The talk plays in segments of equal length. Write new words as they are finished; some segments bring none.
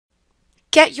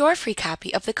Get your free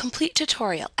copy of the complete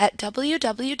tutorial at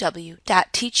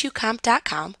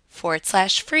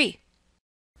www.teachucomp.com/free.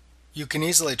 You can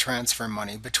easily transfer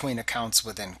money between accounts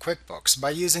within QuickBooks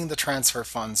by using the Transfer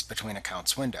Funds Between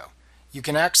Accounts window. You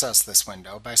can access this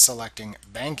window by selecting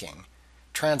Banking,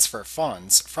 Transfer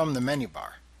Funds from the menu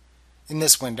bar. In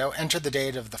this window, enter the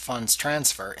date of the funds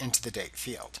transfer into the Date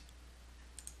field.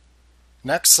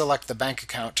 Next, select the bank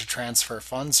account to transfer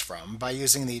funds from by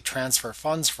using the Transfer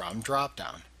Funds From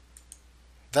drop-down.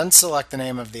 Then select the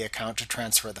name of the account to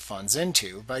transfer the funds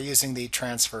into by using the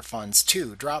Transfer Funds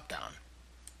To drop-down.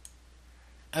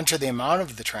 Enter the amount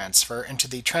of the transfer into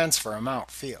the Transfer Amount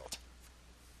field.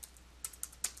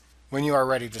 When you are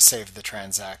ready to save the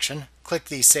transaction, click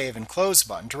the Save and Close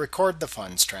button to record the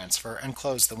funds transfer and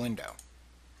close the window.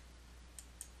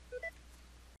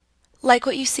 Like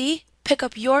what you see? Pick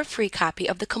up your free copy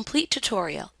of the complete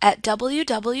tutorial at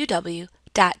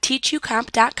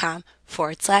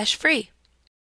www.teachucomp.com/free.